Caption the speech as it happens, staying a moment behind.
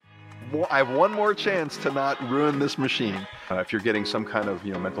I have one more chance to not ruin this machine. If you're getting some kind of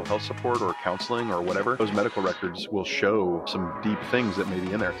mental health support or counseling or whatever, those medical records will show some deep things that may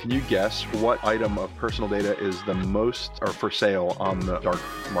be in there. Can you guess what item of personal data is the most or for sale on the dark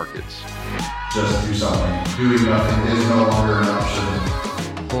markets? Just do something. Doing nothing is no longer an option.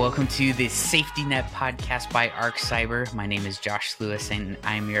 Welcome to the Safety Net podcast by Arc Cyber. My name is Josh Lewis, and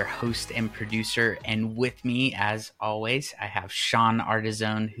I'm your host and producer. And with me, as always, I have Sean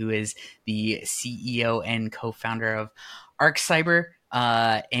Artizone, who is the CEO and co-founder of Arc Cyber.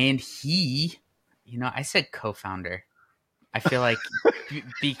 And he, I said co-founder. I feel like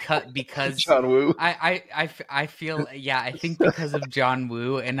because John Woo. I feel, I think because of John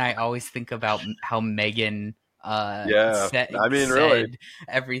Woo, and I always think about how Megan said really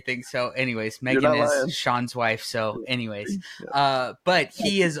everything. So anyways, Megan is Sean's wife. So anyways, but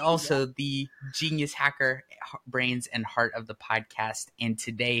he is also the genius hacker, brains and heart of the podcast. And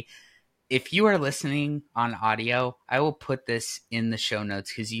today, if you are listening on audio, I will put this in the show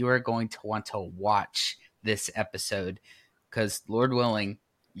notes because you are going to want to watch this episode because Lord willing,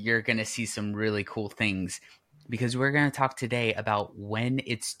 you're going to see some really cool things because we're going to talk today about when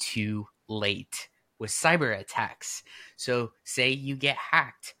it's too late with cyber attacks. So say you get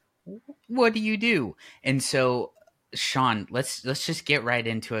hacked, what do you do? And so Sean, let's just get right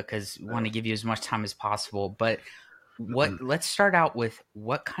into it because we want to give you as much time as possible. But let's start out with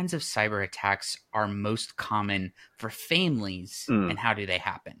what kinds of cyber attacks are most common for families and how do they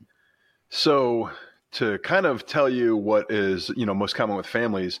happen? So to kind of tell you what is, most common with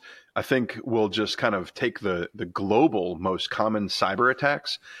families, I think we'll just kind of take the global most common cyber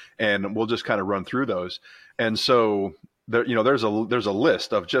attacks and we'll just kind of run through those. And so there, there's a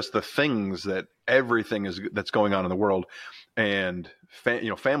list of just the things that everything that's going on in the world, and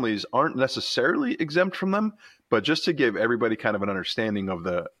families aren't necessarily exempt from them, but just to give everybody kind of an understanding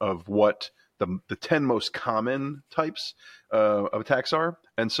of what the 10 most common types of attacks are.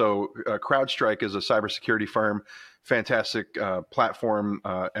 And so CrowdStrike is a cybersecurity firm, fantastic platform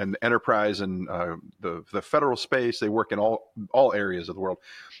and enterprise and the federal space. They work in all areas of the world.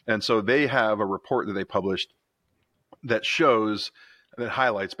 And so they have a report that they published that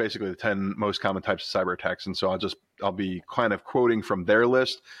highlights basically the 10 most common types of cyber attacks. And so I'll be kind of quoting from their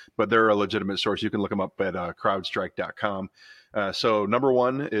list, but they're a legitimate source. You can look them up at crowdstrike.com. So number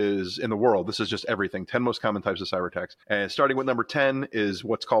one is in the world. This is just everything. 10 most common types of cyber attacks. And starting with number 10 is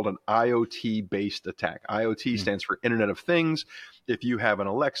what's called an IoT-based attack. IoT stands for Internet of Things. If you have an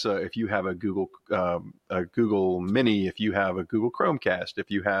Alexa, if you have a Google Mini, if you have a Google Chromecast,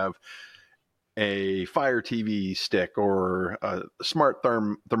 if you have a Fire TV stick or a smart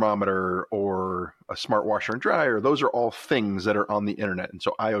thermometer or a smart washer and dryer, those are all things that are on the internet. And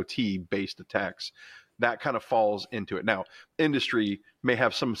so IoT-based attacks, that kind of falls into it. Now, industry may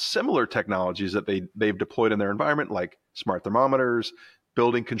have some similar technologies that they've deployed in their environment, like smart thermometers,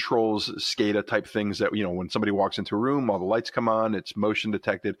 building controls, SCADA type things that, when somebody walks into a room, all the lights come on, it's motion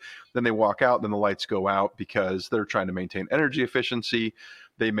detected, then they walk out, then the lights go out because they're trying to maintain energy efficiency.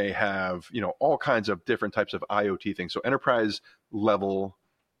 They may have, all kinds of different types of IoT things. So enterprise level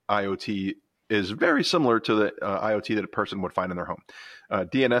IoT is very similar to the IoT that a person would find in their home.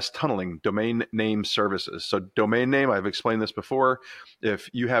 DNS tunneling, domain name services. So domain name, I've explained this before. If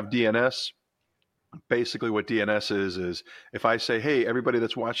you have DNS, basically what DNS is if I say, hey, everybody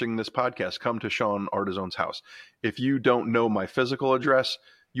that's watching this podcast, come to Sean Artizone's house. If you don't know my physical address,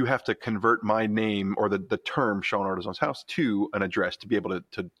 you have to convert my name or the term Sean Artizone's house to an address to be able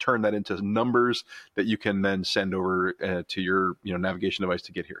to turn that into numbers that you can then send over to your navigation device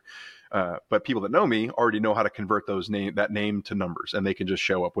to get here. But people that know me already know how to convert that name to numbers, and they can just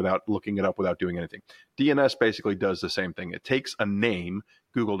show up without looking it up, without doing anything. DNS basically does the same thing. It takes a name,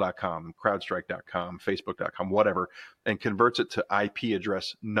 google.com, crowdstrike.com, facebook.com, whatever, and converts it to IP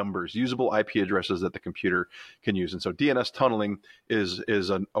address numbers, usable IP addresses that the computer can use. And so DNS tunneling is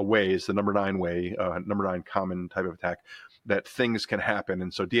the number 9 common type of attack that things can happen.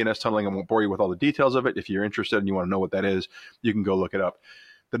 And so DNS tunneling, I won't bore you with all the details of it. If you're interested and you want to know what that is, you can go look it up.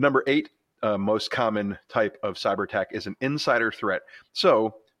 The number 8 most common type of cyber attack is an insider threat.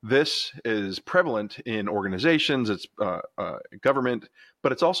 So this is prevalent in organizations, it's government,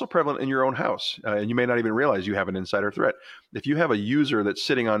 but it's also prevalent in your own house. And you may not even realize you have an insider threat. If you have a user that's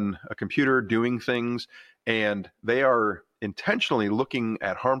sitting on a computer doing things and they are intentionally looking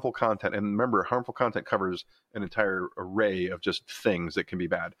at harmful content, and remember, harmful content covers an entire array of just things that can be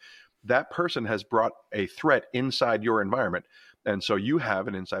bad. That person has brought a threat inside your environment. And so you have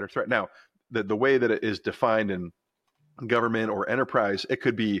an insider threat. Now, the way that it is defined in government or enterprise, it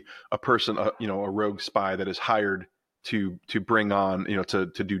could be a person, a rogue spy that is hired to bring on, to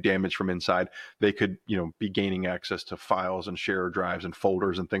do damage from inside. They could, be gaining access to files and share drives and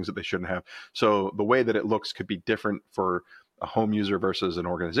folders and things that they shouldn't have. So the way that it looks could be different for a home user versus an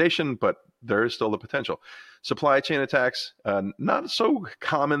organization, but there is still the potential. Supply chain attacks, not so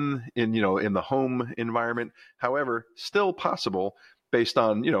common in the home environment. However, still possible based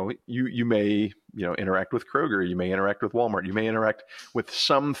on, you may, interact with Kroger, you may interact with Walmart, you may interact with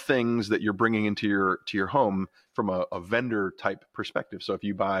some things that you're bringing into your home from a vendor type perspective. So if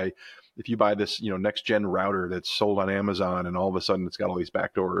you buy this, next gen router that's sold on Amazon, and all of a sudden it's got all these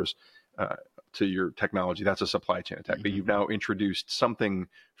backdoors to your technology, that's a supply chain attack. That you've now introduced something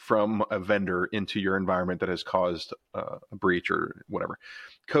from a vendor into your environment that has caused a breach or whatever.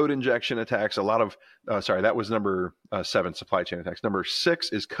 Code injection attacks, a lot of, that was number 7, supply chain attacks. Number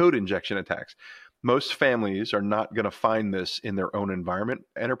 6 is code injection attacks. Most families are not going to find this in their own environment.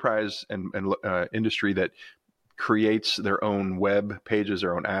 Enterprise and industry that creates their own web pages,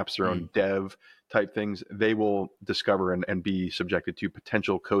 their own apps, their own dev type things, they will discover and be subjected to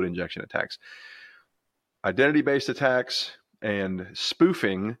potential code injection attacks. Identity-based attacks and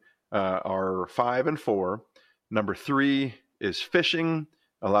spoofing are 5 and 4. Number 3 is phishing.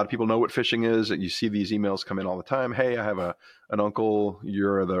 A lot of people know what phishing is. You see these emails come in all the time. Hey, I have an uncle.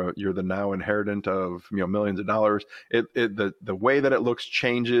 You're the now inheritant of millions of dollars. The way that it looks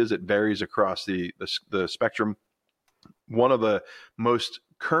changes. It varies across the spectrum. One of the most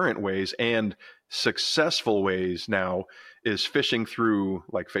current ways and successful ways now is phishing through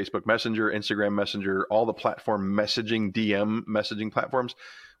like Facebook Messenger, Instagram Messenger, all the platform messaging, DM messaging platforms,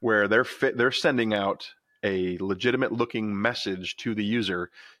 where they're sending out a legitimate looking message to the user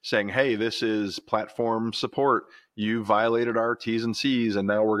saying, hey, this is platform support. You violated our T's and C's, and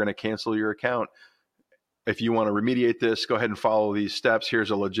now we're going to cancel your account. If you want to remediate this, go ahead and follow these steps.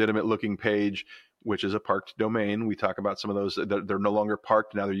 Here's a legitimate looking page, which is a parked domain. We talk about some of those. They're no longer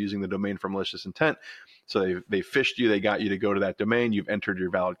parked. Now they're using the domain for malicious intent. So they phished you. They got you to go to that domain. You've entered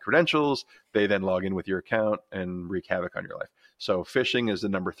your valid credentials. They then log in with your account and wreak havoc on your life. So phishing is the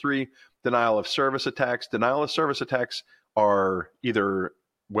number 3. Denial of service attacks. Denial of service attacks are either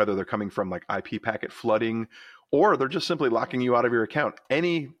whether they're coming from like IP packet flooding, or they're just simply locking you out of your account.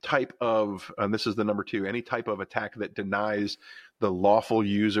 Any type of, and this is the number 2, any type of attack that denies the lawful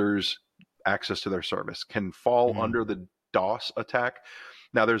users access to their service can fall under the DOS attack.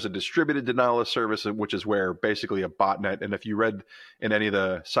 Now, there's a distributed denial of service, which is where basically a botnet, and if you read in any of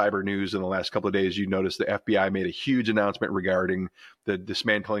the cyber news in the last couple of days, you noticed the FBI made a huge announcement regarding the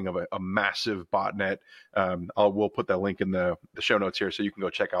dismantling of a massive botnet. We'll put that link in the show notes here so you can go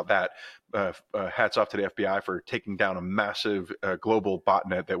check out that. Hats off to the FBI for taking down a massive global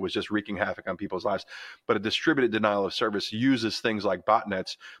botnet that was just wreaking havoc on people's lives. But a distributed denial of service uses things like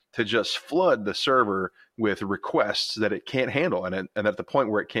botnets to just flood the server with requests that it can't handle. And at the point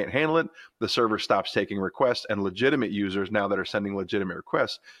where it can't handle it, the server stops taking requests, and legitimate users now that are sending legitimate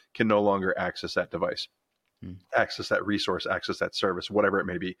requests can no longer access that device, access that resource, access that service, whatever it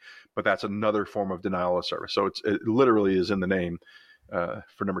may be. But that's another form of denial of service. So it literally is in the name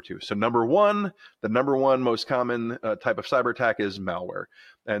for number 2. So the number one most common type of cyber attack is malware.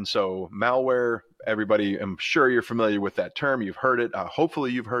 And so malware, everybody, I'm sure you're familiar with that term. You've heard it.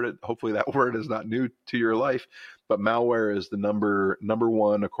 Hopefully you've heard it. Hopefully that word is not new to your life. But malware is the number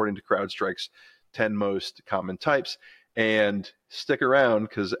 1, according to CrowdStrike's 10 most common types. And stick around,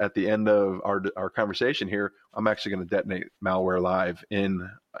 because at the end of our conversation here, I'm actually going to detonate malware live in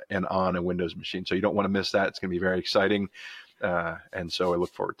and on a Windows machine. So you don't want to miss that. It's going to be very exciting. And so I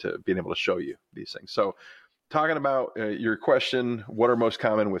look forward to being able to show you these things. So talking about your question, what are most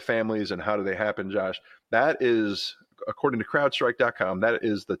common with families and how do they happen, Josh? That is, according to crowdstrike.com, that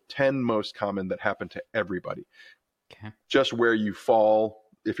is the 10 most common that happen to everybody. Okay. Just where you fall,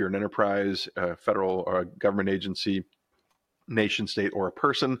 if you're an enterprise, federal or a government agency, nation state, or a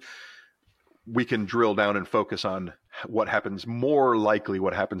person, we can drill down and focus on what happens, more likely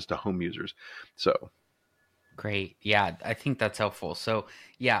what happens to home users. So great. Yeah, I think that's helpful. So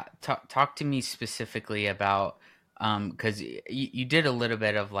yeah, talk to me specifically about, because you did a little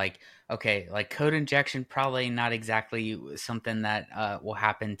bit of like, okay, like code injection, probably not exactly something that will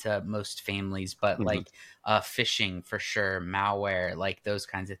happen to most families, but like phishing for sure, malware, like those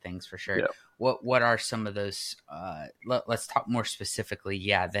kinds of things for sure. Yeah. What are some of those? Let's talk more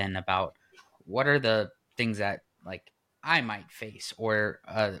specifically, then about what are the things that like I might face or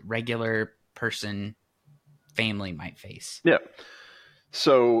a regular person, family might face. Yeah.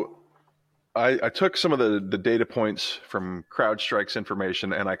 So I took some of the data points from CrowdStrike's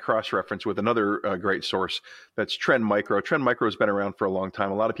information and I cross-referenced with another great source that's Trend Micro. Trend Micro has been around for a long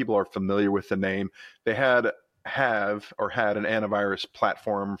time. A lot of people are familiar with the name. They had have or had an antivirus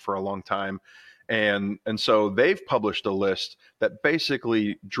platform for a long time. And so they've published a list that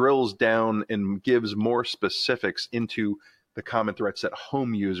basically drills down and gives more specifics into the common threats that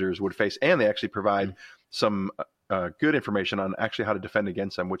home users would face. And they actually provide some good information on actually how to defend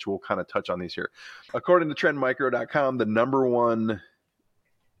against them, which we'll kind of touch on these here. According to trendmicro.com, the number one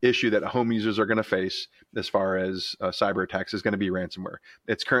issue that home users are going to face as far as cyber attacks is going to be ransomware.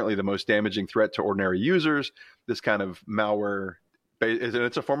 It's currently the most damaging threat to ordinary users. This kind of malware, and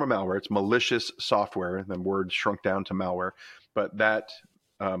it's a form of malware. It's malicious software. The word shrunk down to malware. But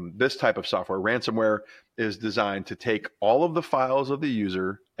this type of software, ransomware, is designed to take all of the files of the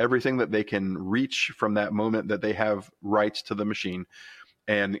user, everything that they can reach from that moment that they have rights to the machine,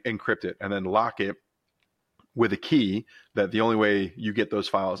 and encrypt it, and then lock it with a key that the only way you get those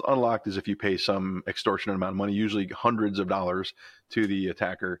files unlocked is if you pay some extortionate amount of money, usually hundreds of dollars, to the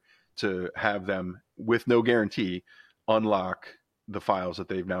attacker to have them, with no guarantee, unlock the files that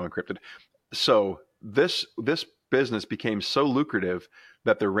they've now encrypted. So this business became so lucrative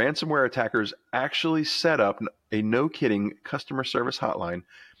that the ransomware attackers actually set up a no-kidding customer service hotline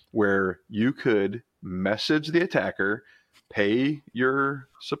where you could message the attacker, pay your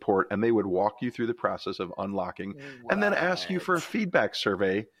support, and they would walk you through the process of unlocking and then ask you for a feedback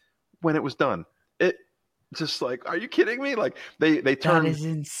survey when it was done. It just like, are you kidding me? Like they turned that is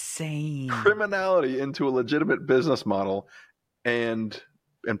insane criminality into a legitimate business model and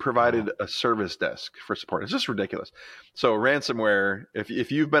provided a service desk for support. It's just ridiculous. So ransomware,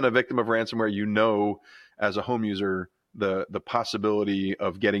 if you've been a victim of ransomware, you know, as a home user, the possibility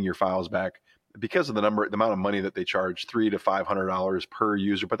of getting your files back, because of the amount of money that they charge, $300 to $500 per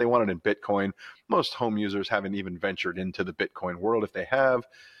user, but they want it in Bitcoin. Most home users haven't even ventured into the Bitcoin world. If they have,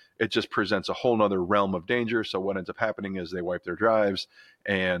 it just presents a whole nother realm of danger. So what ends up happening is they wipe their drives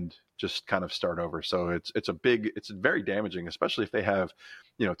and just kind of start over. So it's very damaging, especially if they have,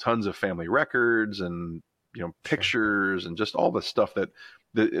 tons of family records and, pictures and just all the stuff that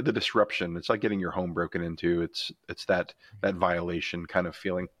the disruption. It's like getting your home broken into. It's that violation kind of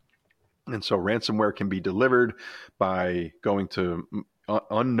feeling. And so ransomware can be delivered by going to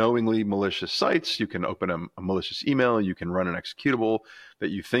unknowingly malicious sites. You can open a malicious email. You can run an executable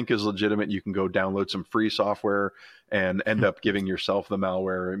that you think is legitimate. You can go download some free software and end up giving yourself the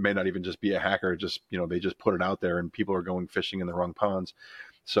malware. It may not even just be a hacker. Just, they just put it out there and people are going fishing in the wrong ponds.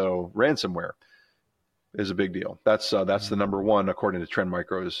 So ransomware is a big deal. That's the number one, according to Trend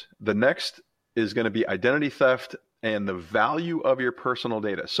Micros. The next is going to be identity theft and the value of your personal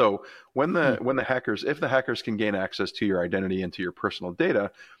data. So if the hackers can gain access to your identity and to your personal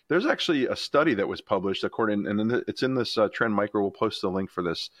data, there's actually a study that was published it's in this Trend Micro. We'll post the link for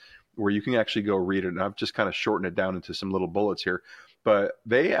this, where you can actually go read it. And I've just kind of shortened it down into some little bullets here, but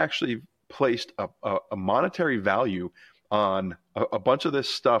they actually placed a monetary value on a bunch of this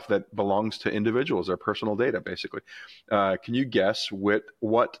stuff that belongs to individuals, their personal data, basically. Can you guess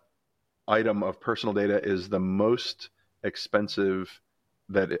what item of personal data is the most expensive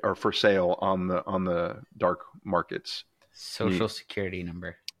that are for sale on the dark markets? Social security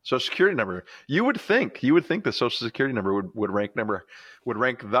number. Social security number. You would think the social security number would rank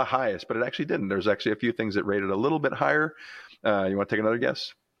the highest, but it actually didn't. There's actually a few things that rated a little bit higher. You want to take another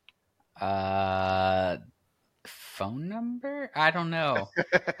guess? Phone number? I don't know.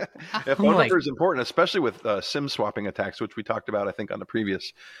 Yeah, phone number is important, especially with SIM swapping attacks, which we talked about, I think, on the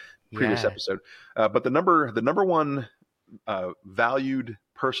previous episode. But the number one valued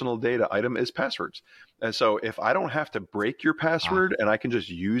personal data item is passwords. And so if I don't have to break your password and I can just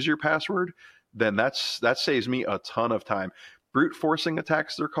use your password, then that saves me a ton of time. Brute forcing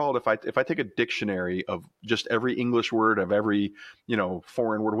attacks, they're called. If I take a dictionary of just every English word, of every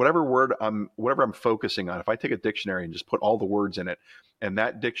foreign word, whatever I'm focusing on, if I take a dictionary and just put all the words in it, and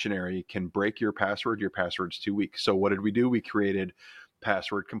that dictionary can break your password's too weak. So what did we do? We created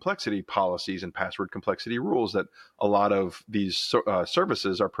password complexity policies and password complexity rules that a lot of these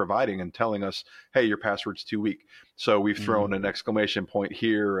services are providing and telling us, hey, your password's too weak. So we've thrown an exclamation point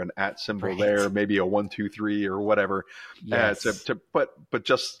here, an at symbol there, maybe a 1, 2, 3 or whatever. Yes. But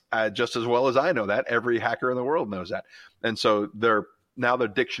just as well as I know that, every hacker in the world knows that. And so now the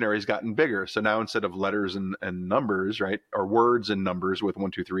dictionary's gotten bigger. So now instead of letters and numbers, right, or words and numbers with 1,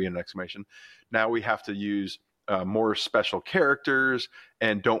 2, 3 and an exclamation, now we have to use more special characters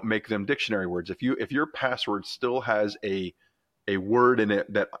and don't make them dictionary words. If your password still has a word in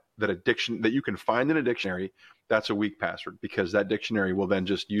it that you can find in a dictionary, that's a weak password, because that dictionary will then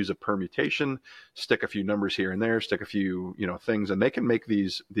just use a permutation, stick a few numbers here and there, stick a few things, and they can make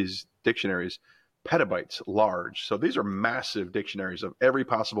these dictionaries petabytes large. So these are massive dictionaries of every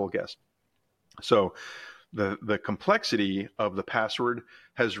possible guess. So The complexity of the password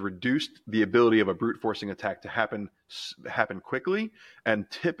has reduced the ability of a brute forcing attack to happen quickly, and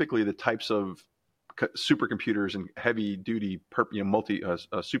typically the types of supercomputers and heavy duty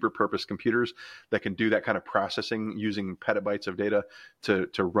super purpose computers that can do that kind of processing using petabytes of data to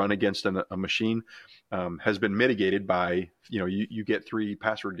run against a machine has been mitigated by, you get 3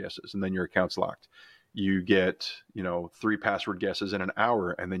 password guesses and then your account's locked. You get, 3 password guesses in an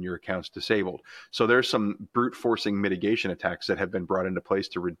hour and then your account's disabled. So there's some brute forcing mitigation attacks that have been brought into place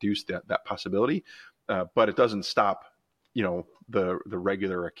to reduce that possibility. But it doesn't stop, the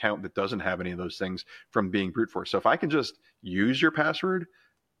regular account that doesn't have any of those things from being brute force. So if I can just use your password,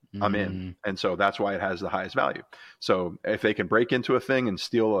 I'm in. And so that's why it has the highest value. So if they can break into a thing and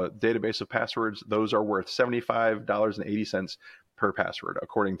steal a database of passwords, those are worth $75.80 per password,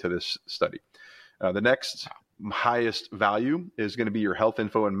 according to this study. The next highest value is going to be your health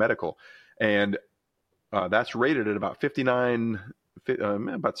info and medical. And that's rated at about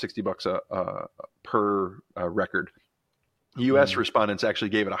about $60 per record. U.S. respondents actually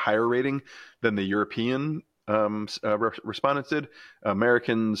gave it a higher rating than the European respondents did.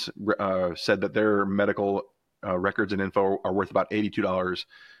 Americans said that their medical records and info are worth about $82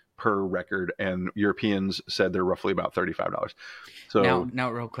 per record, and Europeans said they're roughly about $35. So now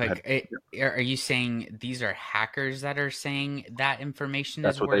real quick, are you saying these are hackers that are saying that information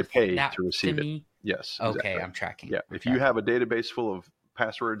that's is what worth they pay that to receive to it? me? Yes. Okay, exactly. I'm tracking. Yeah. If you have a database full of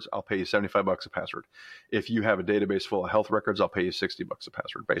passwords, I'll pay you $75 a password. If you have a database full of health records, I'll pay you $60 a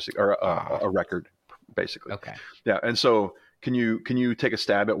password, or a record, basically. Okay. Yeah. And so can you take a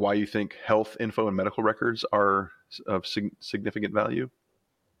stab at why you think health info and medical records are of significant value?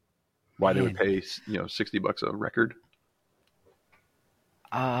 Why they would pay, $60 a record?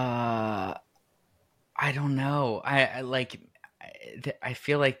 I don't know. I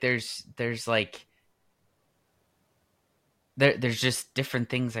feel like there's like there's just different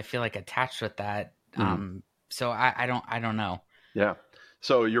things I feel like attached with that. So I don't know. Yeah.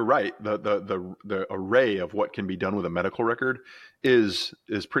 So you're right. The array of what can be done with a medical record is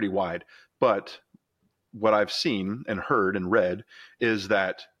pretty wide. But what I've seen and heard and read is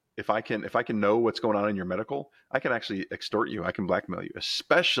that if I can know what's going on in your medical, I can actually extort you. I can blackmail you,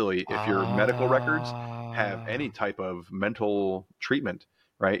 especially if your medical records have any type of mental treatment,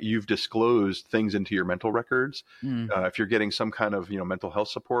 right? You've disclosed things into your mental records. If you're getting some kind of, mental health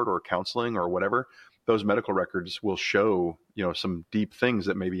support or counseling or whatever, those medical records will show, some deep things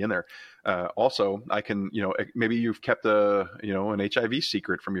that may be in there. Also, I can, maybe you've kept an HIV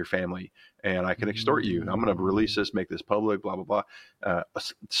secret from your family, and I can extort you. I'm going to release this, make this public, blah, blah, blah.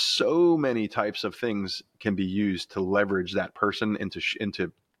 So many types of things can be used to leverage that person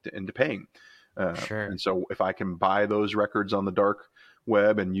into paying. Sure. And so if I can buy those records on the dark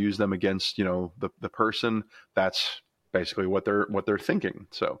web and use them against, the person, that's basically what they're thinking.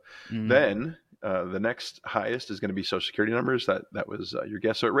 So then the next highest is going to be social security numbers. That was your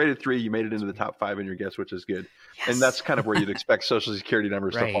guess. So it rated 3. You made it into the top 5 in your guess, which is good. Yes. And that's kind of where you'd expect social security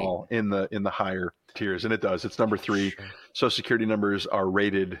numbers to fall in the higher tiers. And it does. It's number 3. Sure. Social security numbers are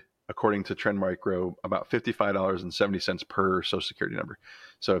rated, according to Trend Micro, about $55.70 per social security number.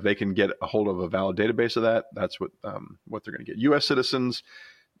 So if they can get a hold of a valid database of that, that's what they're going to get. U.S. citizens,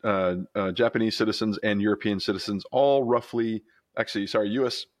 Japanese citizens, and European citizens, all roughly,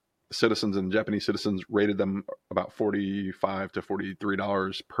 U.S. citizens and Japanese citizens rated them about $45 to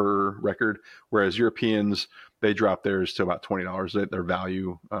 $43 per record, whereas Europeans, they dropped theirs to about $20. Their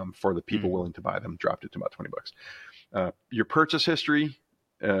value for the people willing to buy them dropped it to about $20. Your purchase history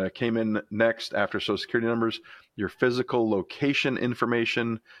came in next after social security numbers. Your physical location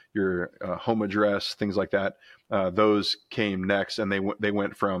information, your home address, things like that, those came next, and they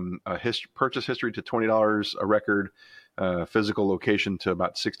went from purchase history to $20 a record, physical location to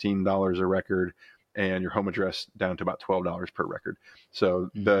about $16 a record, and your home address down to about $12 per record.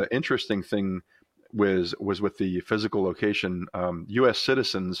 So the interesting thing was with the physical location. U.S.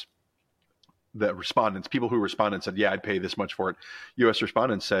 citizens, people who responded said, yeah, I'd pay this much for it. U.S.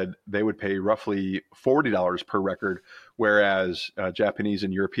 respondents said they would pay roughly $40 per record, whereas Japanese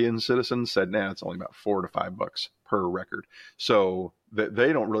and European citizens said, nah, it's only about $4 to $5 per record. So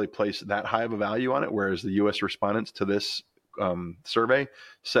they don't really place that high of a value on it, whereas the U.S. respondents to this survey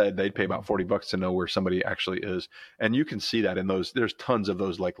said they'd pay about $40 to know where somebody actually is. And you can see that in those. There's tons of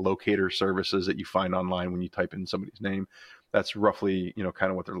those like locator services that you find online when you type in somebody's name. That's roughly, kind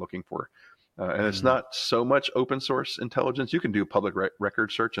of what they're looking for. And it's not so much open source intelligence. You can do public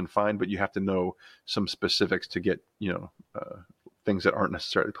record search and find, but you have to know some specifics to get, things that aren't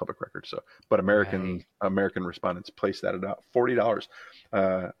necessarily public record. So, but American respondents placed that at about $40,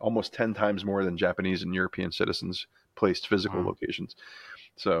 almost 10 times more than Japanese and European citizens placed physical locations.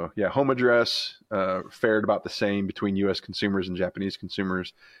 So yeah, home address fared about the same between U.S. consumers and Japanese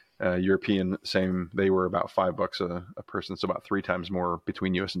consumers. European, same. They were about $5 a person. So about 3 times more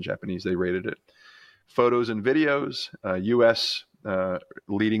between U.S. and Japanese. They rated it. Photos and videos, U.S.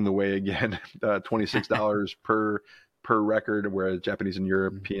 Leading the way again, $26 per record, whereas Japanese and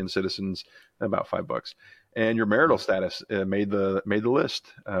European citizens about $5. And your marital status made the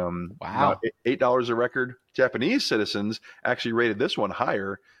list. Wow, about $8 a record. Japanese citizens actually rated this one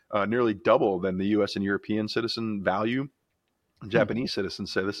higher, nearly double than the U.S. and European citizen value. Japanese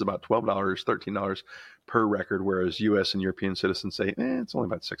citizens say this is about $12, $13 per record, whereas U.S. and European citizens say it's only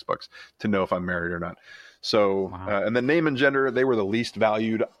about $6 to know if I'm married or not. So, and then name and gender, they were the least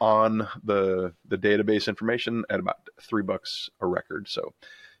valued on the database information at about $3 a record. So,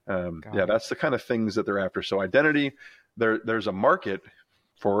 that's the kind of things that they're after. So, identity, there's a market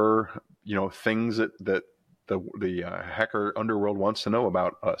for things that the hacker underworld wants to know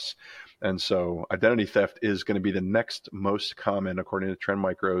about us. And so identity theft is going to be the next most common, according to Trend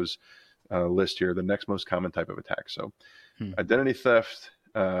Micro's list here, the next most common type of attack. So identity theft,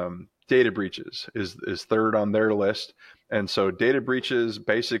 data breaches is third on their list. And so data breaches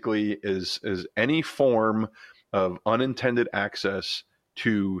basically is any form of unintended access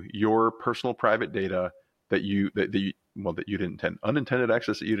to your personal private data that you didn't intend. Unintended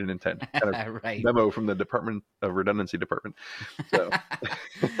access that you didn't intend. Kind of right. Memo from the Department of Redundancy Department. So,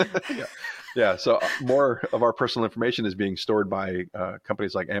 yeah. So more of our personal information is being stored by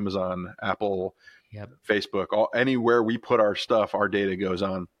companies like Amazon, Apple, Facebook. Anywhere we put our stuff, our data goes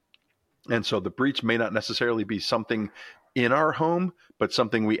on. And so the breach may not necessarily be something in our home, but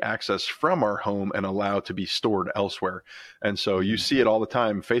something we access from our home and allow to be stored elsewhere. And so you see it all the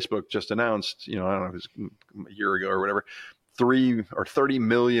time. Facebook just announced, I don't know, it was a year ago or whatever, 3 or 30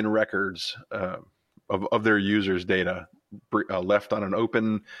 million records of their users' data left on an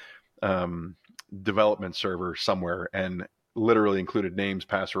open development server somewhere, and literally included names,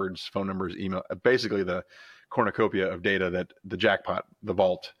 passwords, phone numbers, email, basically the cornucopia of data that the jackpot, the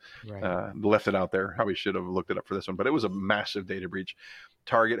vault, left it out there. Probably should have looked it up for this one, but it was a massive data breach.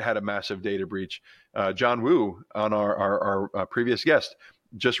 Target had a massive data breach. John Woo, on our previous guest,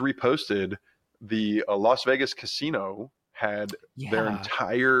 just reposted the Las Vegas casino had their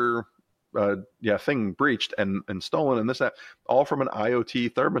entire thing breached and stolen, and that all from an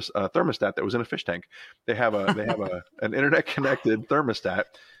IoT thermostat that was in a fish tank. They have an internet connected thermostat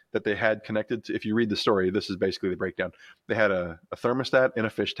that they had connected to. If you read the story, this is basically the breakdown. They had a thermostat in a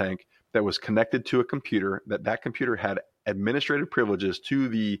fish tank that was connected to a computer, that computer had administrative privileges to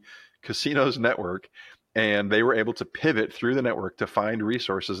the casino's network, and they were able to pivot through the network to find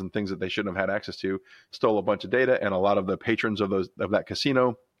resources and things that they shouldn't have had access to, stole a bunch of data, and a lot of the patrons of that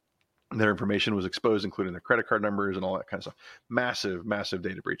casino, their information was exposed, including their credit card numbers and all that kind of stuff. Massive, massive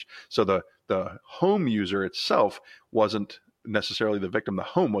data breach. So the home user itself wasn't necessarily the victim. The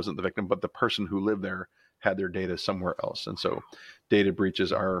home wasn't the victim, but the person who lived there had their data somewhere else. And so data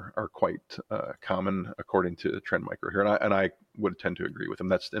breaches are quite common, according to Trend Micro here. And I would tend to agree with them.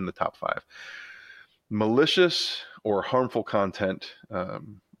 That's in the top 5. Malicious or harmful content,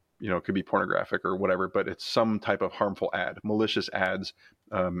 it could be pornographic or whatever, but it's some type of harmful ad. Malicious ads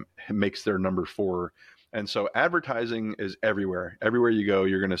makes their number 4. And so advertising is everywhere. Everywhere you go,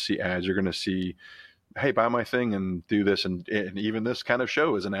 you're going to see ads. You're going to see, hey, buy my thing and do this. And even this kind of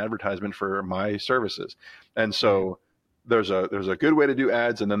show is an advertisement for my services. And so there's a good way to do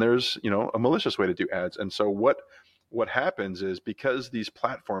ads, and then there's, a malicious way to do ads. And so what happens is, because these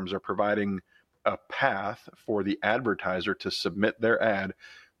platforms are providing a path for the advertiser to submit their ad,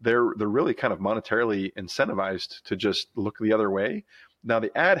 they're really kind of monetarily incentivized to just look the other way. Now,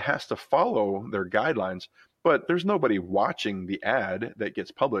 the ad has to follow their guidelines, but there's nobody watching the ad that gets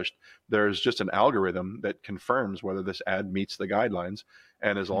published. There's just an algorithm that confirms whether this ad meets the guidelines.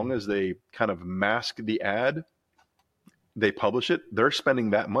 And as long as they kind of mask the ad, they publish it, they're spending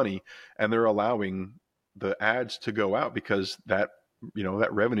that money, and they're allowing the ads to go out, because that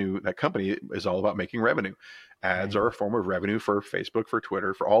revenue, that company is all about making revenue. Ads are a form of revenue for Facebook, for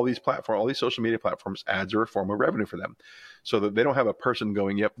Twitter, for all these platforms, all these social media platforms. Ads are a form of revenue for them, so that they don't have a person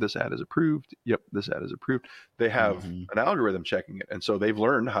going, yep, this ad is approved. Yep, this ad is approved. They have an algorithm checking it. And so they've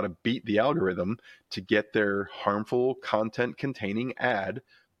learned how to beat the algorithm to get their harmful content containing ad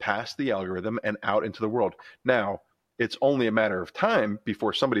past the algorithm and out into the world. Now, it's only a matter of time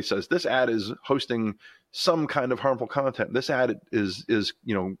before somebody says, this ad is hosting some kind of harmful content. This ad is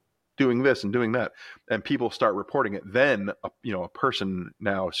doing this and doing that, and people start reporting it, then a person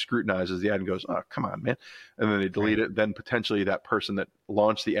now scrutinizes the ad and goes, oh, come on, man, and then they delete it. Then potentially that person that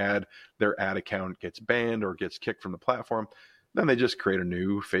launched the ad, their ad account gets banned or gets kicked from the platform. Then they just create a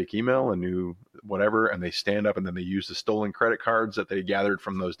new fake email, a new whatever, and they stand up and then they use the stolen credit cards that they gathered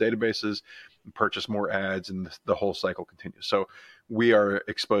from those databases and purchase more ads, and the whole cycle continues. So we are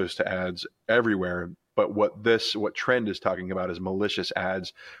exposed to ads everywhere. But what Trend is talking about is malicious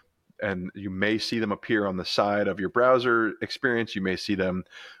ads, and you may see them appear on the side of your browser experience. You may see them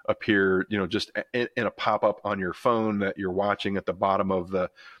appear, just in a pop-up on your phone that you're watching at the bottom of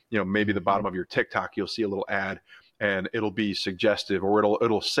maybe the bottom of your TikTok. You'll see a little ad, and it'll be suggestive, or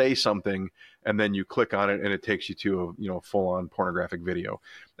it'll say something, and then you click on it and it takes you to a full-on pornographic video.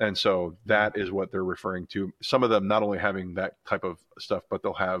 And so that is what they're referring to. Some of them not only having that type of stuff, but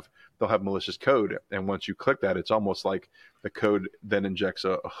they'll have malicious code. And once you click that, it's almost like the code then injects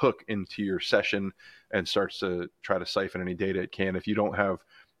a hook into your session and starts to try to siphon any data it can. If you don't have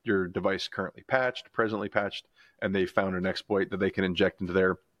your device presently patched, and they found an exploit that they can inject into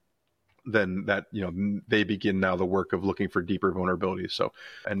there, then that, they begin now the work of looking for deeper vulnerabilities. So,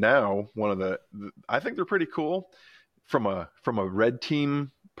 and now I think they're pretty cool from a red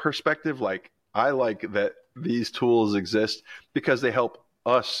team perspective. Like, I like that these tools exist because they help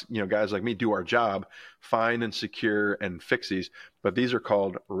us, guys like me, do our job, find and secure and fix these. But these are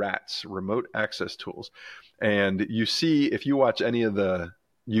called RATs, remote access tools. And you see, if you watch any of the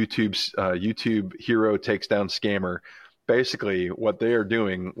YouTube hero takes down scammer, basically what they are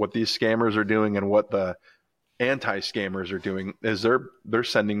doing, what these scammers are doing, and what the anti-scammers are doing is they're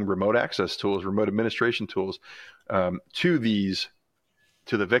sending remote access tools, remote administration tools to the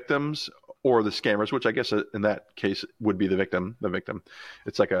victims or the scammers, which I guess in that case would be the victim.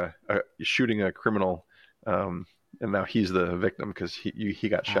 It's like a shooting a criminal, and now he's the victim because he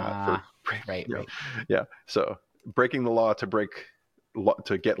got shot for right. Yeah. So breaking the law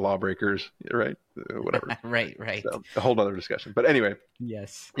to get lawbreakers, right? Whatever. right. So, a whole other discussion. But anyway,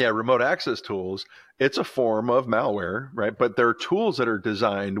 yes. Yeah, remote access tools, it's a form of malware, right? But they're tools that are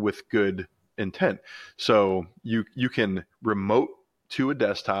designed with good intent. So you can remote to a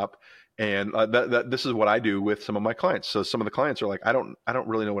desktop, and this is what I do with some of my clients. So some of the clients are like, I don't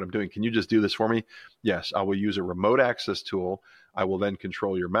really know what I'm doing. Can you just do this for me? Yes, I will use a remote access tool. I will then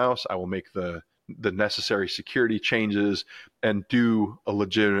control your mouse. I will make the necessary security changes and do a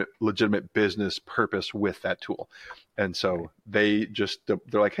legitimate business purpose with that tool. And so they're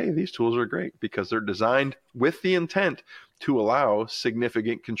like, hey, these tools are great because they're designed with the intent to allow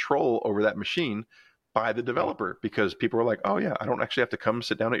significant control over that machine by the developer, because people are like, oh yeah, I don't actually have to come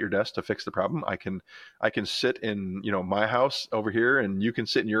sit down at your desk to fix the problem. I can sit in, my house over here, and you can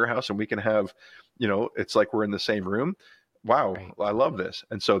sit in your house, and we can have, it's like we're in the same room. Wow, right. I love this.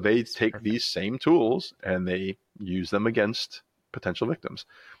 And so they take these same tools and they use them against potential victims.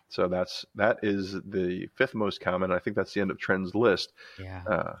 So that is the fifth most common. I think that's the end of Trend's list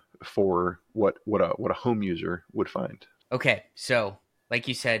for what a home user would find. Okay, so like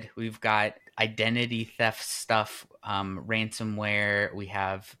you said, we've got identity theft stuff, ransomware, we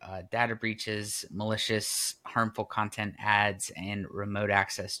have data breaches, malicious, harmful content ads, and remote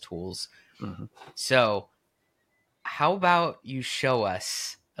access tools. Mm-hmm. So how about you show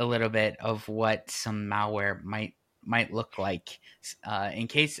us a little bit of what some malware might look like, in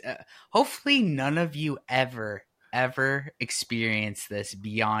case hopefully none of you ever experience this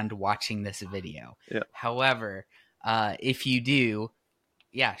beyond watching this video. Yeah. However, if you do,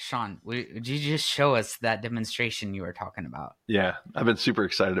 Sean, would you just show us that demonstration you were talking about? Yeah, I've been super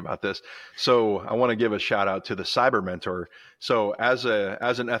excited about this. So I want to give a shout out to the Cyber Mentor. So as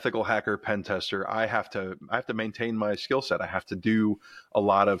an ethical hacker pen tester, I have to maintain my skill set. I have to do a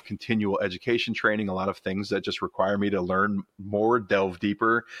lot of continual education training, a lot of things that just require me to learn more, delve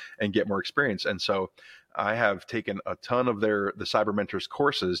deeper, and get more experience. And so I have taken a ton of the Cyber Mentors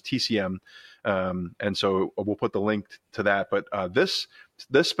courses, TCM, and so we'll put the link to that. But this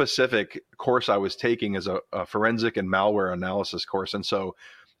specific course I was taking is a forensic and malware analysis course. And so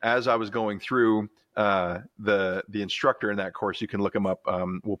as I was going through, the instructor in that course, you can look him up.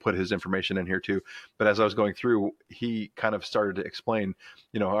 We'll put his information in here too. But as I was going through, he kind of started to explain,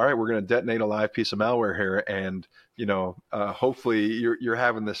 all right, we're going to detonate a live piece of malware here. And, hopefully you're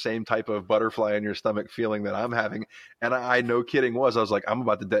having the same type of butterfly in your stomach feeling that I'm having. And I no kidding I was like, I'm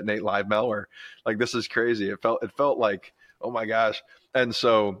about to detonate live malware. Like, this is crazy. It felt like, oh my gosh. And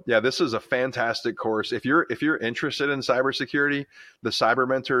so, this is a fantastic course. If you're interested in cybersecurity, the Cyber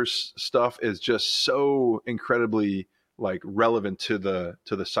Mentors stuff is just so incredibly relevant to the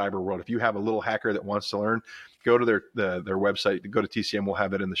cyber world. If you have a little hacker that wants to learn, go to their website, go to TCM. We'll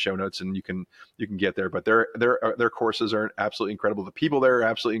have it in the show notes, and you can get there. But their courses are absolutely incredible. The people there are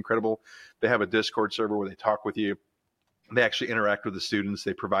absolutely incredible. They have a Discord server where they talk with you. They actually interact with the students.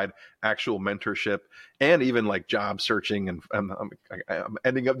 They provide actual mentorship and even like job searching. And I'm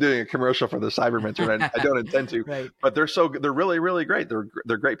ending up doing a commercial for the Cyber Mentor, and I don't intend to. Right. But they're really, really great.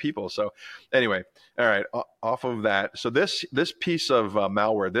 They're great people. So anyway, all right. Off of that, so this piece of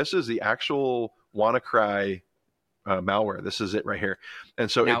malware, this is the actual WannaCry malware. This is it right here. And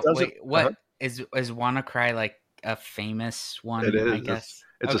so now, it doesn't. What is WannaCry like a famous one? It is. I guess.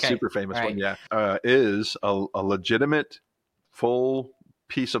 It's okay. a super famous right. one, yeah. Is a legitimate full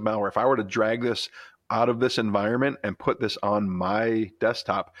piece of malware. If I were to drag this out of this environment and put this on my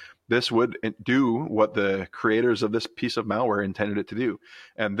desktop, this would do what the creators of this piece of malware intended it to do.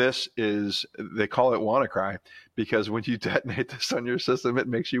 And this is, they call it WannaCry because when you detonate this on your system, it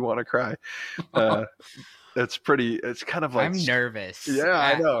makes you want to cry. It's kind of like, I'm nervous. Yeah,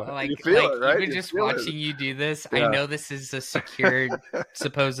 I know. Like, you feel it, right? Even just watching you do this, yeah. I know this is a secured,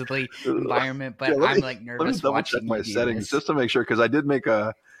 supposedly environment, but I'm like nervous. Let me double check my settings just to make sure, because I did make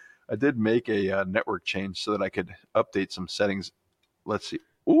a network change so that I could update some settings. Let's see.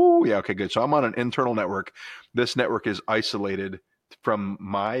 Oh, yeah. Okay, good. So I'm on an internal network. This network is isolated from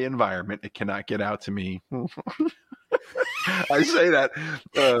my environment. It cannot get out to me. I say that.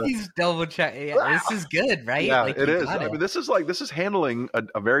 He's double checking. Yeah, this is good, right? Yeah, like, it is. I mean, this is handling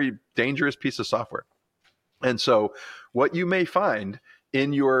a very dangerous piece of software. And so what you may find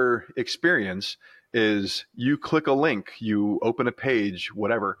in your experience is you click a link, you open a page,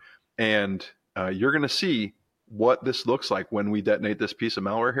 whatever, and you're going to see what this looks like when we detonate this piece of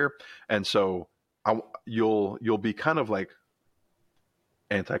malware here. And so you'll be kind of like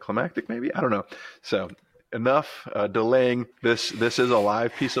anticlimactic, maybe. I don't know. So enough delaying. This is a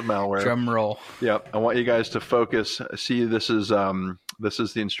live piece of malware. Drum roll. Yep. I want you guys to focus. See, this is the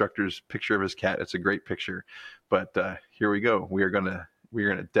instructor's picture of his cat. It's a great picture. But here we go. We're gonna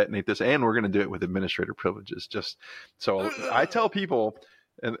detonate this, and we're gonna do it with administrator privileges. Just so I tell people,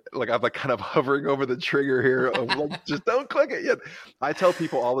 and like I'm like kind of hovering over the trigger here of like, just don't click it yet. I tell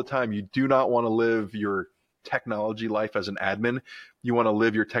people all the time, you do not want to live your technology life as an admin. You want to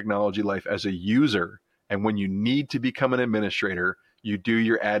live your technology life as a user. And when you need to become an administrator, you do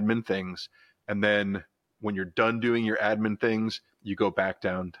your admin things. And then when you're done doing your admin things, you go back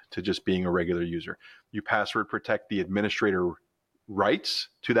down to just being a regular user. You password protect the administrator rights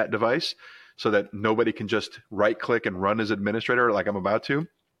to that device so that nobody can just right click and run as administrator like I'm about to.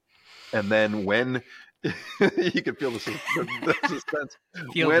 And then when you can feel the suspense.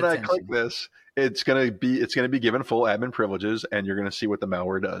 When I click this, it's going to be given full admin privileges, and you're going to see what the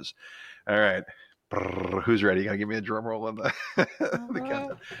malware does. All right. Who's ready? Gotta give me a drum roll on the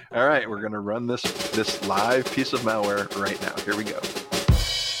countdown. All right, we're gonna run this live piece of malware right now. Here we go.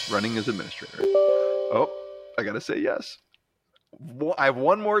 Running as administrator. Oh, I gotta say yes. I have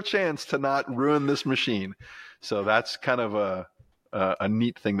one more chance to not ruin this machine. So that's kind of a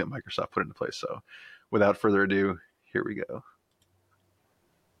neat thing that Microsoft put into place. So without further ado, here we go.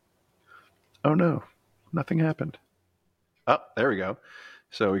 Oh no, nothing happened. Oh, there we go.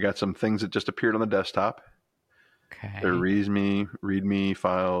 So we got some things that just appeared on the desktop. Okay. They're readme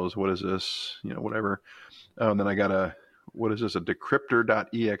files. What is this? Whatever. And then I got what is this? A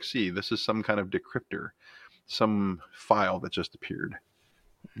decryptor.exe. This is some kind of decryptor, some file that just appeared.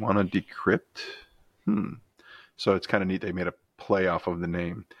 Want to decrypt? So it's kind of neat. They made a play off of the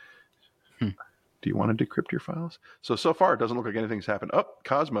name. Do you want to decrypt your files? So far, it doesn't look like anything's happened. Oh,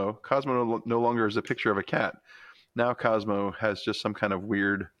 Cosmo. Cosmo no longer is a picture of a cat. Now Cosmo has just some kind of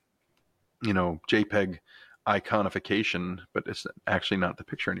weird, JPEG iconification, but it's actually not the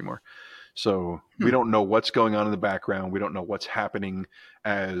picture anymore. So we don't know what's going on in the background. We don't know what's happening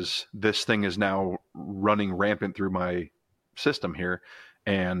as this thing is now running rampant through my system here.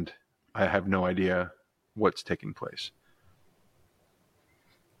 And I have no idea what's taking place.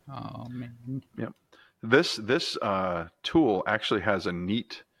 Oh, man. Yep. This tool actually has a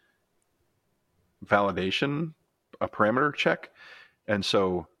neat validation, a parameter check. And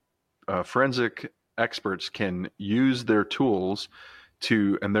so forensic experts can use their tools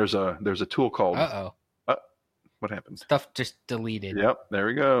to, and there's a tool called, what happened? Stuff just deleted. Yep. There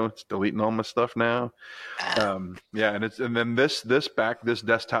we go. It's deleting all my stuff now. Yeah. And then this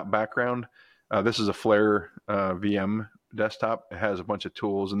desktop background, this is a Flare VM desktop. It has a bunch of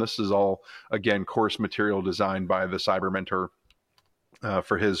tools, and this is all, again, course material designed by the Cyber Mentor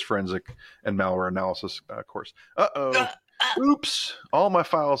for his forensic and malware analysis course. Oops. All my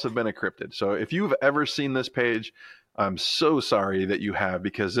files have been encrypted. So if you've ever seen this page, I'm so sorry that you have,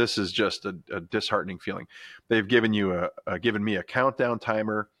 because this is just a disheartening feeling. They've given you given me a countdown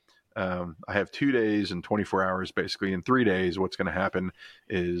timer. I have 2 days and 24 hours, basically. In 3 days, what's going to happen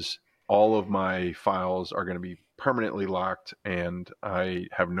is all of my files are going to be permanently locked, and I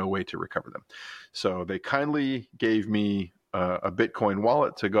have no way to recover them. So they kindly gave me a Bitcoin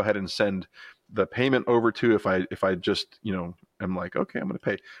wallet to go ahead and send the payment over to, if I just, I'm like, okay, I'm going to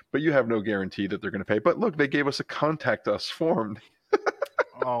pay, but you have no guarantee that they're going to pay. But look, they gave us a contact us form.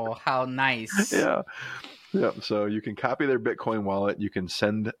 Oh, how nice. Yeah. Yeah. So you can copy their Bitcoin wallet. You can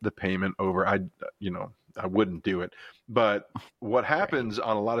send the payment over. I wouldn't do it. But what happens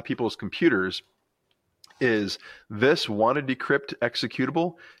on a lot of people's computers is this wanted decrypt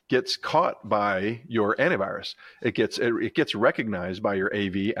executable gets caught by your antivirus. It gets recognized by your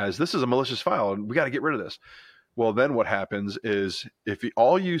AV as, this is a malicious file and we got to get rid of this. Well, then what happens is, if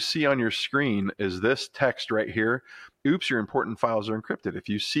all you see on your screen is this text right here, oops, your important files are encrypted. If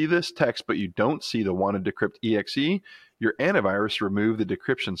you see this text but you don't see the wanted decrypt exe, your antivirus removed the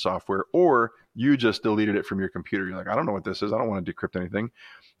decryption software, or you just deleted it from your computer. You're like, I don't know what this is. I don't want to decrypt anything.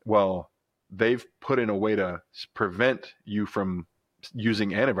 Well, they've put in a way to prevent you from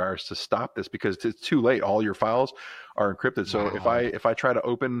using antivirus to stop this, because it's too late. All your files are encrypted. So wow. If I try to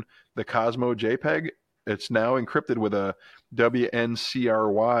open the Cosmo JPEG, it's now encrypted with a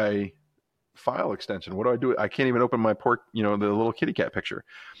WNCRY file extension. What do I do? I can't even open my the little kitty cat picture.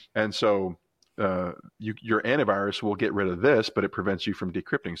 And so your antivirus will get rid of this, but it prevents you from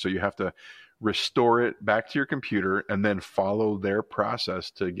decrypting. So you have to restore it back to your computer and then follow their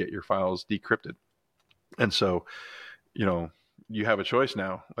process to get your files decrypted. And so, you have a choice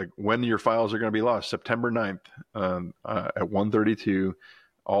now, like when your files are going to be lost. September 9th at 1:32,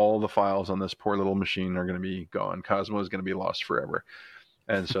 all the files on this poor little machine are going to be gone. Cosmo is going to be lost forever.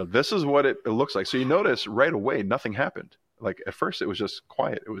 And so this is what it looks like. So you notice right away, nothing happened. Like at first it was just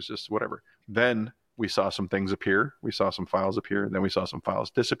quiet. It was just whatever. Then we saw some things appear. We saw some files appear. Then we saw some files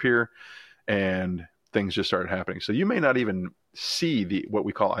disappear, and things just started happening. So you may not even see what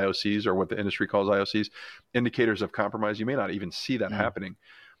we call IOCs, or what the industry calls IOCs, indicators of compromise. You may not even see that happening.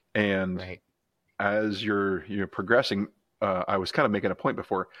 And right. As you're progressing, I was kind of making a point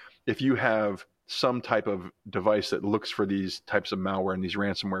before, if you have some type of device that looks for these types of malware and these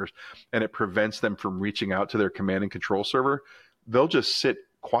ransomwares, and it prevents them from reaching out to their command and control server, they'll just sit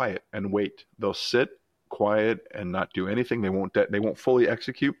quiet and wait. They'll sit quiet and not do anything. They won't fully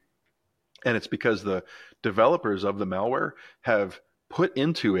execute. And it's because the developers of the malware have put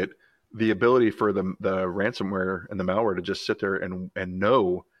into it the ability for the ransomware and the malware to just sit there and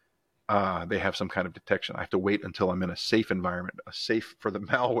know they have some kind of detection. I have to wait until I'm in a safe environment, a safe for the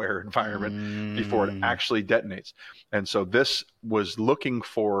malware environment, before it actually detonates. And so this was looking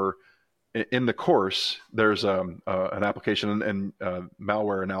for, in the course, there's an application, and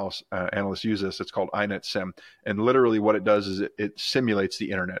malware analysts use this. It's called INET-SIM. And literally what it does is it simulates the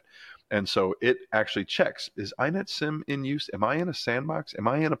internet. And so it actually checks, is INET-SIM in use? Am I in a sandbox? Am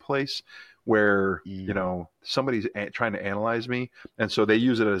I in a place where, somebody's trying to analyze me? And so they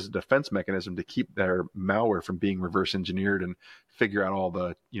use it as a defense mechanism to keep their malware from being reverse engineered, and figure out all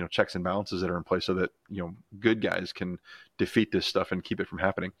the, checks and balances that are in place, so that, good guys can defeat this stuff and keep it from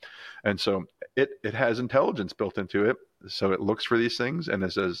happening. And so it has intelligence built into it. So it looks for these things, and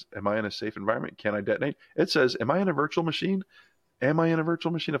it says, am I in a safe environment? Can I detonate? It says, am I in a virtual machine? Am I in a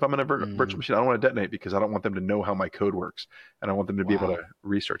virtual machine? If I'm in a virtual machine, I don't want to detonate, because I don't want them to know how my code works, and I want them to be able to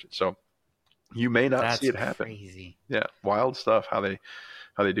research it. So you may not see it happen. Crazy. Yeah, wild stuff how they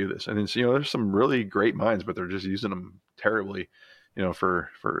do this. And it's, there's some really great minds, but they're just using them terribly, for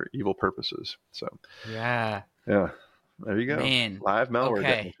evil purposes. So yeah, there you go. Man, live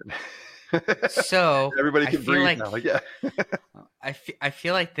malware. Okay. So everybody can breathe now. Like, yeah. I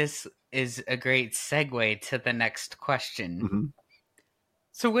feel like this is a great segue to the next question. Mm-hmm.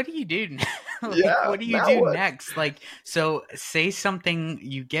 So what do you do? What do you do next? Like, so say something,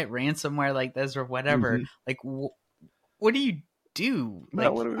 you get ransomware like this or whatever. Mm-hmm. Like, what do you do?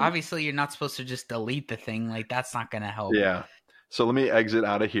 Like, obviously you're not supposed to just delete the thing. Like, that's not going to help. Yeah. So let me exit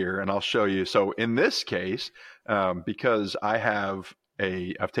out of here and I'll show you. So in this case, because I've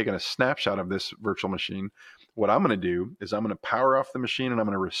taken a snapshot of this virtual machine, what I'm going to do is I'm going to power off the machine, and I'm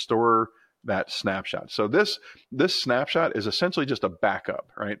going to restore that snapshot. So this snapshot is essentially just a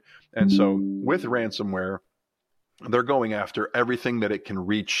backup, right? And so with ransomware, they're going after everything that it can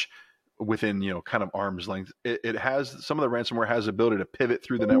reach within, kind of arm's length. It has, some of the ransomware has the ability to pivot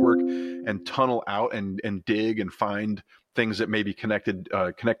through the network and tunnel out and dig and find things that may be connected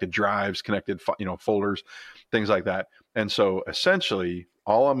drives, connected, folders, things like that. And so essentially,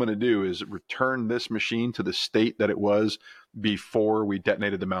 all I'm going to do is return this machine to the state that it was before we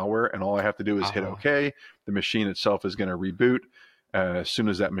detonated the malware. And all I have to do is hit OK. The machine itself is going to reboot. As soon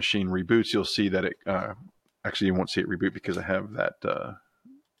as that machine reboots, you'll see that it actually, you won't see it reboot because I have that.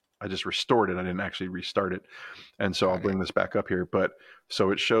 I just restored it. I didn't actually restart it. And so I'll bring this back up here. But so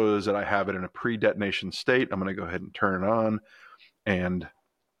it shows that I have it in a pre-detonation state. I'm going to go ahead and turn it on. And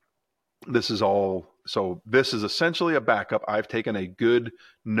this is all. So this is essentially a backup. I've taken a good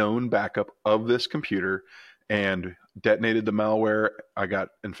known backup of this computer and detonated the malware. I got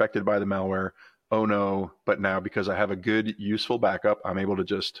infected by the malware. Oh no. But now because I have a good, useful backup, I'm able to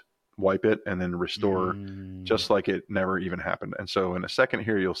just wipe it and then restore just like it never even happened. And so in a second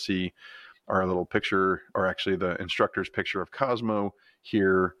here, you'll see our little picture, or actually the instructor's picture of Cosmo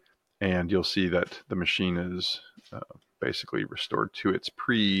here. And you'll see that the machine is basically restored to its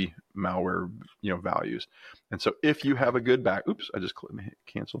pre-malware, values. And so if you have a good I just hit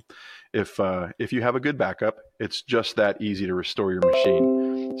cancel. If you have a good backup, it's just that easy to restore your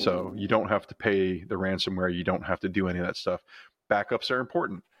machine. So you don't have to pay the ransomware. You don't have to do any of that stuff. Backups are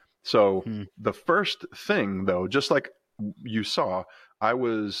important. So the first thing, though, just like you saw, I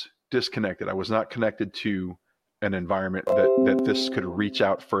was disconnected. I was not connected to an environment that this could reach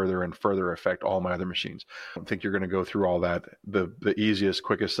out further and further affect all my other machines. I don't think you're going to go through all that. The easiest,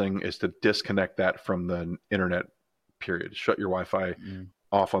 quickest thing is to disconnect that from the internet, period. Shut your Wi-Fi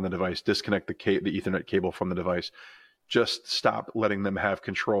off on the device, disconnect the Ethernet cable from the device. Just stop letting them have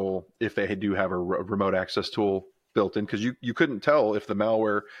control if they do have a remote access tool built in, because you couldn't tell if the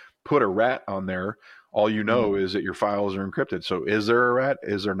malware put a rat on there. All you know is that your files are encrypted. So is there a rat?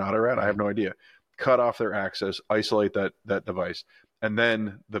 Is there not a rat? I have no idea. Cut off their access, isolate that device. And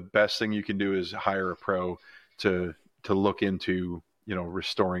then the best thing you can do is hire a pro to look into,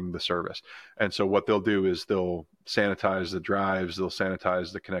 restoring the service. And so what they'll do is they'll sanitize the drives, they'll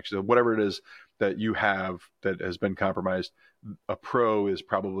sanitize the connections, whatever it is that you have that has been compromised. A pro is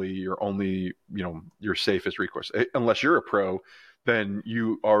probably your only, your safest recourse. Unless you're a pro, then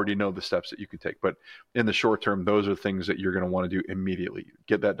you already know the steps that you can take. But in the short term, those are things that you're going to want to do immediately.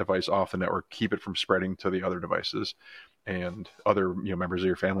 Get that device off the network, keep it from spreading to the other devices and other members of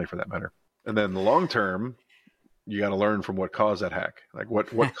your family for that matter. And then the long term, you got to learn from what caused that hack. Like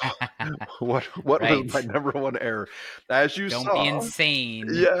what was my number one error? As you Don't saw, be insane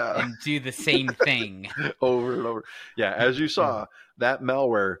and do the same thing over and over. Yeah, as you saw, that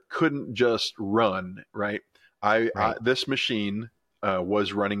malware couldn't just run, right? This machine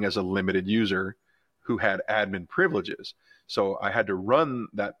was running as a limited user who had admin privileges. So I had to run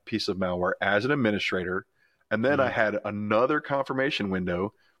that piece of malware as an administrator. And then I had another confirmation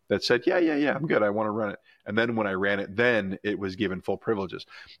window that said, yeah, I'm good. I want to run it. And then when I ran it, then it was given full privileges.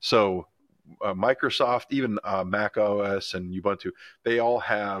 So Microsoft, even Mac OS and Ubuntu, they all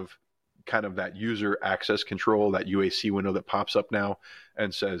have kind of that user access control, that UAC window that pops up now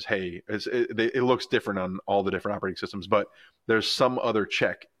and says, hey, it looks different on all the different operating systems, but there's some other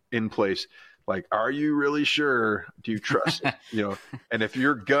check in place. Like, are you really sure? Do you trust it? And if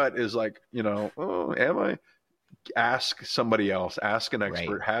your gut is like, oh, am I? Ask somebody else, ask an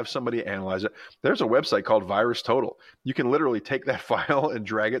expert, have somebody analyze it. There's a website called Virus Total. You can literally take that file and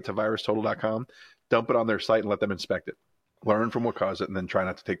drag it to virustotal.com, dump it on their site and let them inspect it. Learn from what caused it, and then try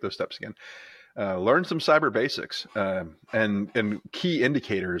not to take those steps again. Learn some cyber basics and key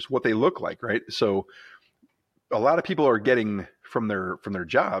indicators, what they look like, right? So a lot of people are getting from their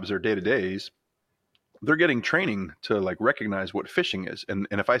jobs, their day-to-days, they're getting training to like recognize what phishing is. And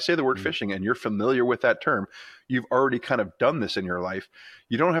if I say the word phishing and you're familiar with that term, you've already kind of done this in your life.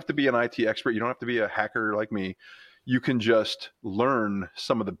 You don't have to be an IT expert. You don't have to be a hacker like me. You can just learn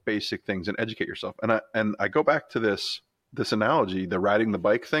some of the basic things and educate yourself. And I go back to this analogy, the riding the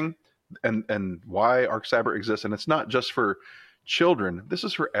bike thing, and why ArcCyber exists. And it's not just for children. This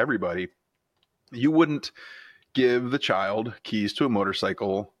is for everybody. You wouldn't give the child keys to a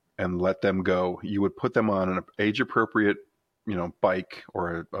motorcycle and let them go. You would put them on an age-appropriate, bike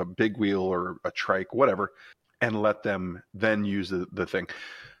or a big wheel or a trike, whatever, and let them then use the thing.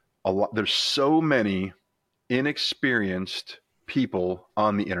 There's so many inexperienced people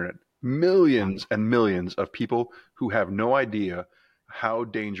on the internet, millions and millions of people who have no idea how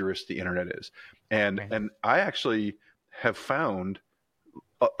dangerous the internet is. And I actually have found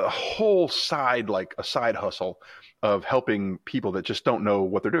a whole side, like a side hustle of helping people that just don't know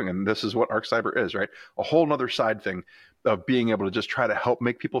what they're doing. And this is what ArcCyber is, right? A whole nother side thing of being able to just try to help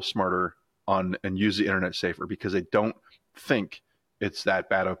make people smarter and use the internet safer, because they don't think it's that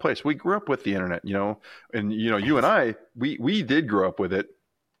bad of a place. We grew up with the internet, and you and I, we did grow up with it.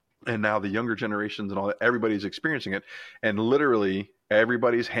 And now the younger generations and all that, everybody's experiencing it. And literally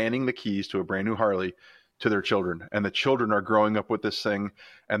everybody's handing the keys to a brand new Harley to their children. And the children are growing up with this thing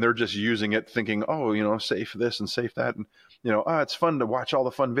and they're just using it thinking, oh, safe this and safe that. And, it's fun to watch all the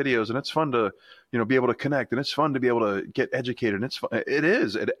fun videos and it's fun to, be able to connect and it's fun to be able to get educated. And it's fun. It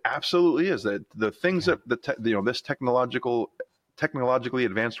is. It absolutely is. That the things that this technologically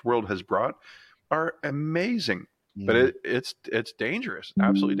advanced world has brought are amazing. But it's dangerous,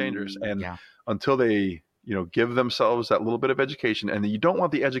 absolutely dangerous. And until they, give themselves that little bit of education, and you don't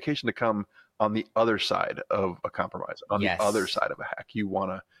want the education to come on the other side of a compromise, on the other side of a hack. You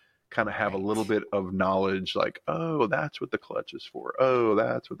want to kind of have a little bit of knowledge, like, oh, that's what the clutch is for. Oh,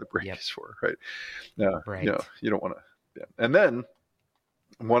 that's what the brake is for, right? You don't want to. Yeah. And then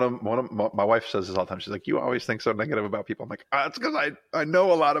one of my wife says this all the time. She's like, you always think so negative about people. I'm like, it's because I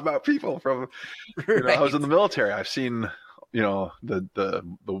know a lot about people from, I was in the military. I've seen,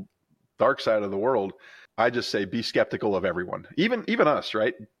 the dark side of the world. I just say, be skeptical of everyone, even us,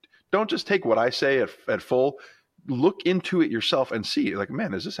 right? Don't just take what I say at full. Look into it yourself and see, like,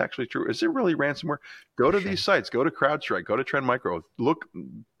 man, is this actually true? Is it really ransomware? Go to these sites, go to CrowdStrike, go to Trend Micro,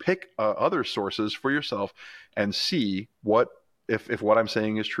 pick other sources for yourself and see if what I'm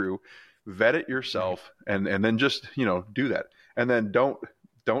saying is true. Vet it yourself and then just, do that. And then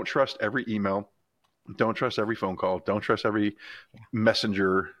don't trust every email. Don't trust every phone call. Don't trust every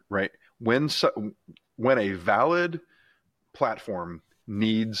messenger, right? When a valid platform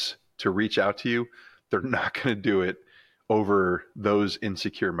needs to reach out to you, they're not going to do it over those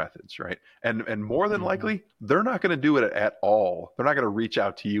insecure methods, right? And more than likely, they're not going to do it at all. They're not going to reach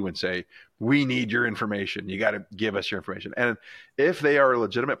out to you and say, we need your information. You got to give us your information. And if they are a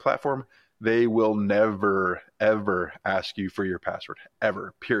legitimate platform, they will never, ever ask you for your password,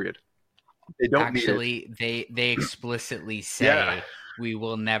 ever, period. They don't actually need it. They explicitly say we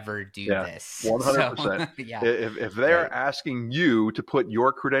will never do this. 100%. So, if they're asking you to put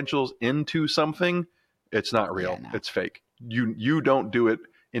your credentials into something, it's not real. It's fake. You don't do it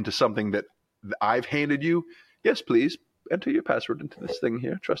into something that I've handed you. Yes, please enter your password into this thing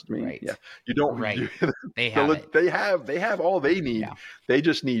here. Trust me. Right. Yeah. You don't. Right. They have it. They have all they need. Yeah. They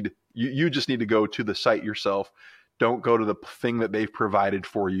just need you. Just need to go to the site yourself. Don't go to the thing that they've provided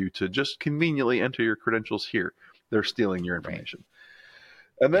for you to just conveniently enter your credentials here. They're stealing your information.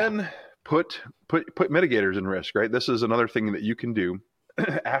 Right. And then put mitigators in risk, right? This is another thing that you can do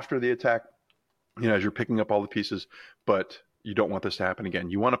after the attack, as you're picking up all the pieces, but you don't want this to happen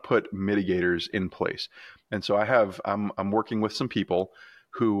again. You want to put mitigators in place. And so I'm working with some people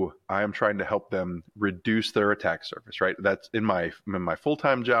who I am trying to help them reduce their attack surface, right? That's in my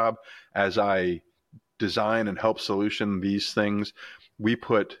full-time job. As I design and help solution these things, we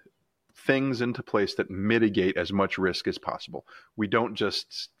put things into place that mitigate as much risk as possible. We don't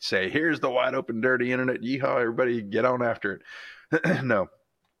just say, here's the wide open, dirty internet. Yeehaw, everybody get on after it. No.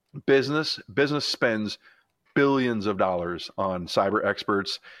 Business spends billions of dollars on cyber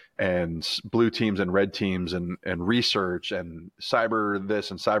experts and blue teams and red teams and research and cyber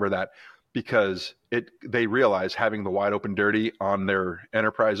this and cyber that, because they realize having the wide open dirty on their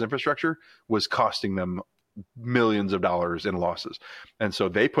enterprise infrastructure was costing them millions of dollars in losses. And so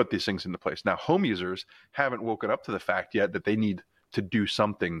they put these things into place. Now, home users haven't woken up to the fact yet that they need to do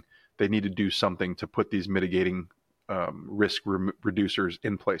something. They need to do something to put these mitigating risk reducers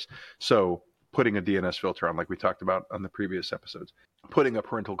in place. So putting a DNS filter on, like we talked about on the previous episodes, putting a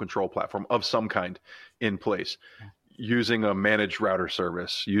parental control platform of some kind in place, using a managed router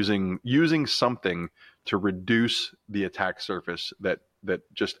service, using something to reduce the attack surface that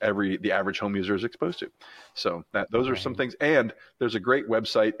just the average home user is exposed to. So those are some things. And there's a great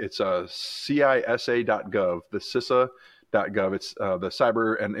website. It's CISA.gov, the CISA.gov. It's the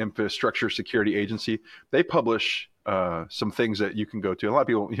Cyber and Infrastructure Security Agency. They publish some things that you can go to. A lot of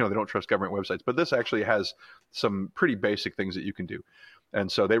people, they don't trust government websites, but this actually has some pretty basic things that you can do. And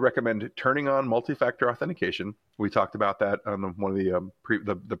so they recommend turning on multi-factor authentication. We talked about that on one of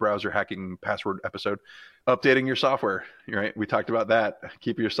the browser hacking password episode. Updating your software, right? We talked about that.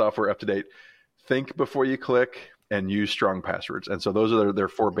 Keep your software up to date. Think before you click and use strong passwords. And so those are their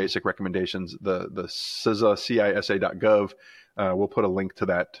 4 basic recommendations. The CISA, CISA.gov. We'll put a link to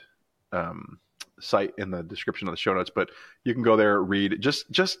that site in the description of the show notes, but you can go there, read,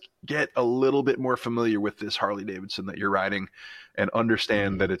 just get a little bit more familiar with this Harley Davidson that you're riding and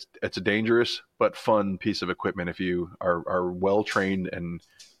understand that it's a dangerous but fun piece of equipment if you are well trained and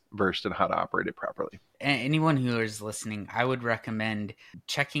versed in how to operate it properly. Anyone who is listening, I would recommend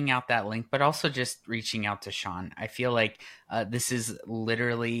checking out that link, but also just reaching out to Sean. I feel like this is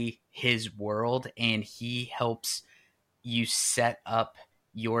literally his world, and he helps you set up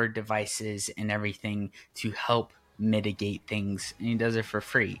your devices and everything to help mitigate things, and he does it for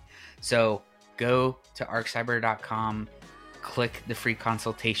free. So go to arccyber.com, click the free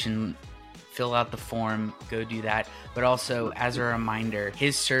consultation, fill out the form, go do that. But also, as a reminder,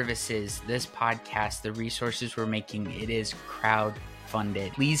 his services, this podcast, the resources we're making, it is crowd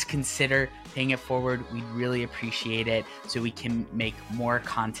funded. Please consider paying it forward. We'd really appreciate it so we can make more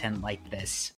content like this.